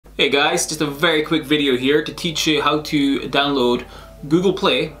Hey guys, just a very quick video here to teach you how to download Google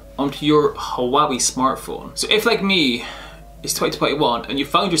Play onto your Huawei smartphone. So if, like me, it's 2021 and you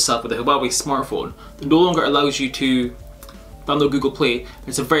found yourself with a Huawei smartphone that no longer allows you to download Google Play,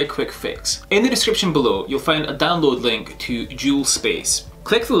 there's a very quick fix. In the description below, you'll find a download link to Dual Space.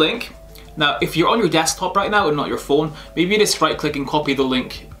 Click the link. Now, if you're on your desktop right now and not your phone, maybe you just right click and copy the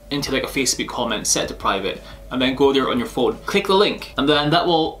link into like a Facebook comment, set it to private, and then go there on your phone. Click the link, and then that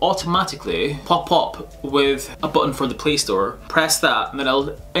will automatically pop up with a button for the Play Store. Press that, and then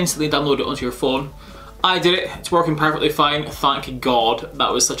it'll instantly download it onto your phone. I did it, it's working perfectly fine, thank God,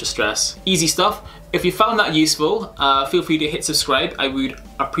 that was such a stress. Easy stuff. If you found that useful, feel free to hit subscribe, I would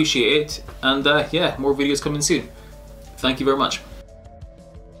appreciate it, and yeah, more videos coming soon. Thank you very much.